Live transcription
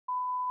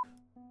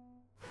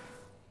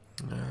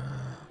Come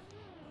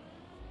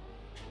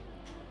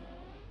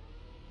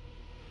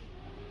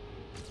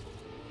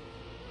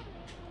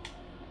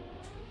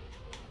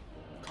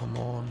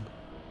on.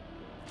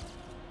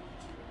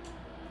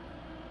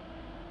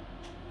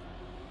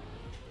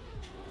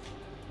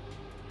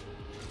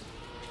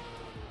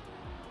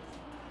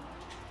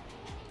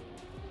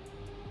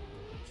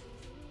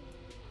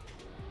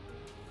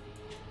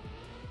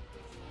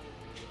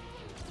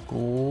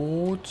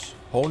 Gut.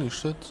 Holy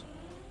shit.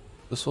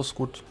 This was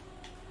good.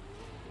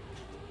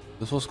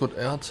 This was good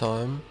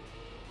airtime.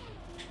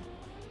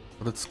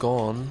 But it's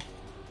gone.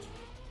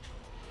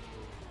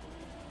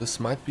 This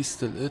might be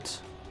still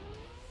it.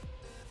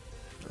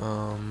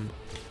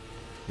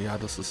 Yeah,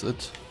 this is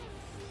it.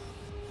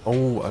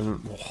 Oh,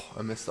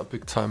 I messed up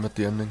big time at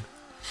the ending.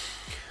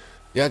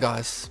 Yeah,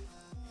 guys.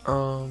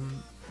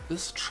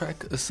 This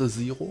track is a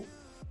 0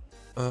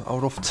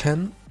 out of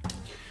 10.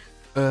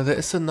 There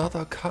is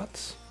another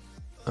cut.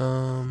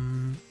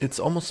 It's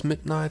almost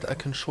midnight. I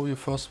can show you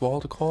first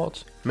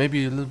wildcard.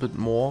 Maybe a little bit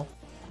more.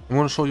 I'm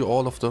gonna show you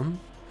all of them.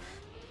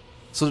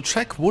 So the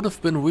track would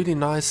have been really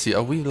nice here.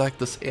 I really like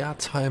this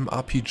airtime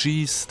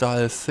RPG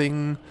style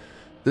thing.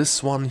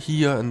 This one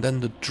here and then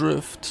the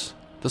drift.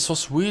 This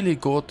was really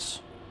good.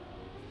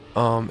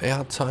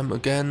 Airtime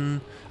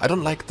again. I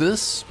don't like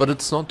this, but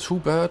it's not too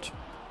bad.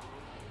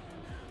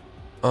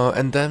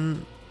 And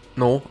then...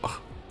 No.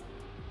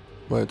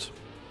 Wait.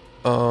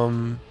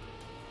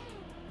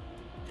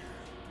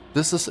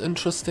 This is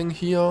interesting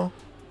here.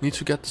 Need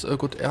to get a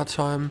good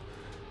airtime.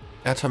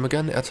 Airtime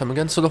again, airtime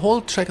again. So the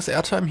whole track is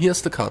airtime.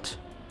 Here's the cut.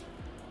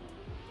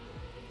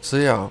 So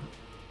yeah.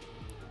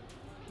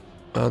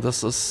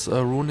 This is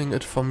ruining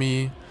it for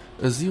me.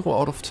 A 0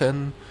 out of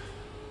 10.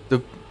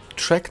 The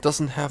track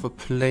doesn't have a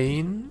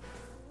plane.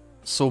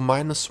 So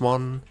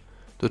 -1.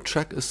 The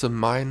track is a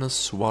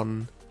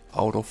 -1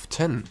 out of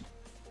 10.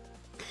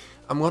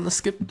 I'm gonna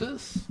skip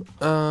this.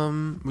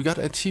 We got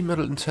a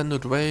T-metal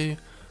intended way.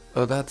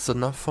 That's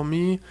enough for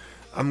me.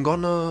 I'm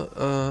gonna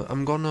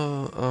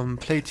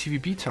play TV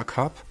Beta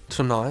Cup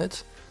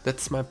tonight.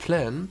 That's my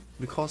plan,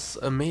 because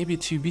maybe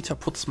TV Beta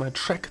puts my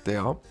track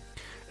there,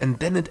 and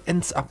then it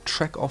ends up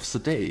track of the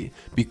day.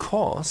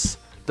 Because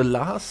the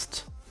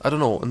last, I don't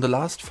know, in the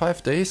last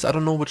 5 days, I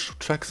don't know which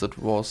tracks it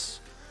was.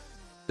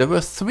 There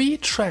were 3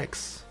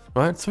 tracks,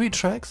 right? 3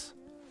 tracks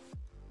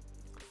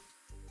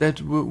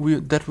that were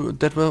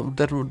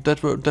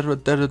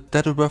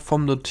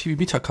from the TV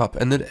Beta Cup,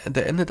 and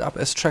they ended up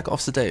as track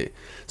of the day.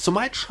 So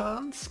my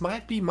chance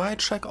might be my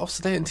track of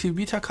the day in TV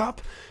Beta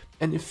Cup,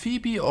 and if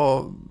Phoebe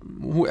or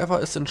whoever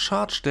is in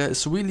charge there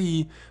is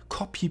really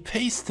copy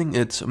pasting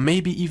it,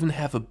 maybe even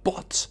have a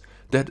bot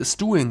that is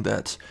doing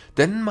that,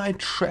 then my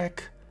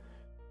track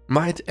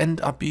might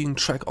end up being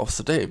track of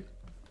the day.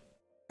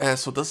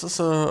 So this is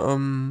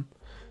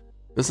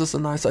a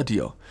nice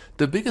idea.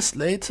 The biggest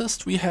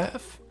latest we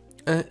have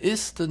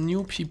is the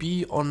new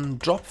PB on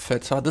Drop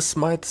Fetter. This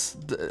might...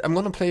 I'm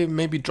gonna play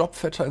maybe Drop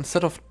Fetter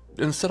instead of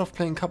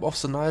playing Cup of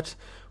the Night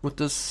with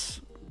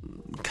this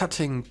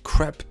cutting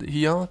crap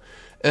here.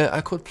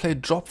 I could play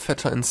Drop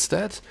Fetter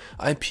instead.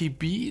 I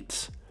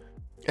PB'd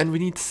and we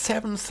need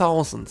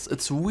 7,000.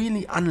 It's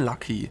really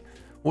unlucky.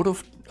 Could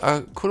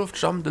have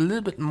jumped a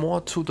little bit more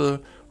to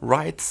the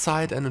right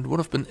side and it would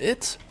have been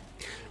it.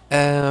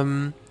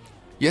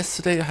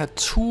 Yesterday I had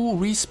 2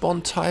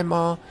 respawn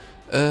timer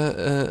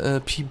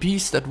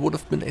PBs that would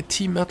have been a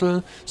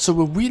T-metal, so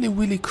we're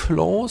really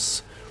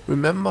close.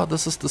 Remember,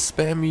 this is the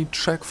spammy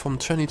track from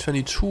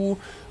 2022.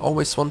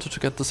 Always wanted to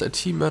get this at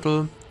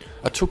T-metal.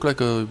 I took like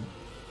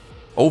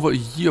over a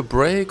year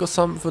break or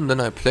something,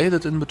 then I played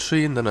it in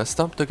between, then I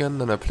stopped again,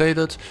 then I played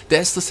it.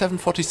 There's the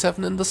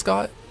 747 in the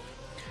sky.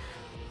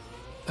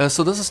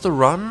 So this is the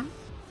run.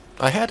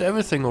 I had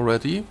everything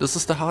already. This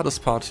is the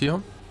hardest part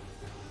here.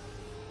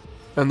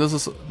 And this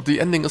is the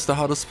ending is the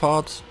hardest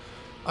part.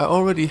 I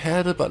already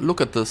had it, but look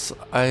at this.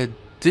 I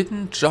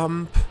didn't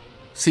jump.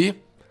 See?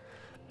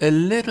 A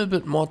little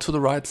bit more to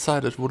the right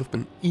side, it would have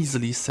been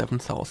easily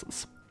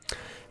 7,000.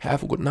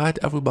 Have a good night,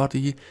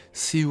 everybody.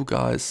 See you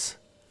guys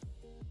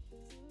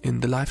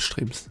in the live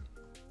streams.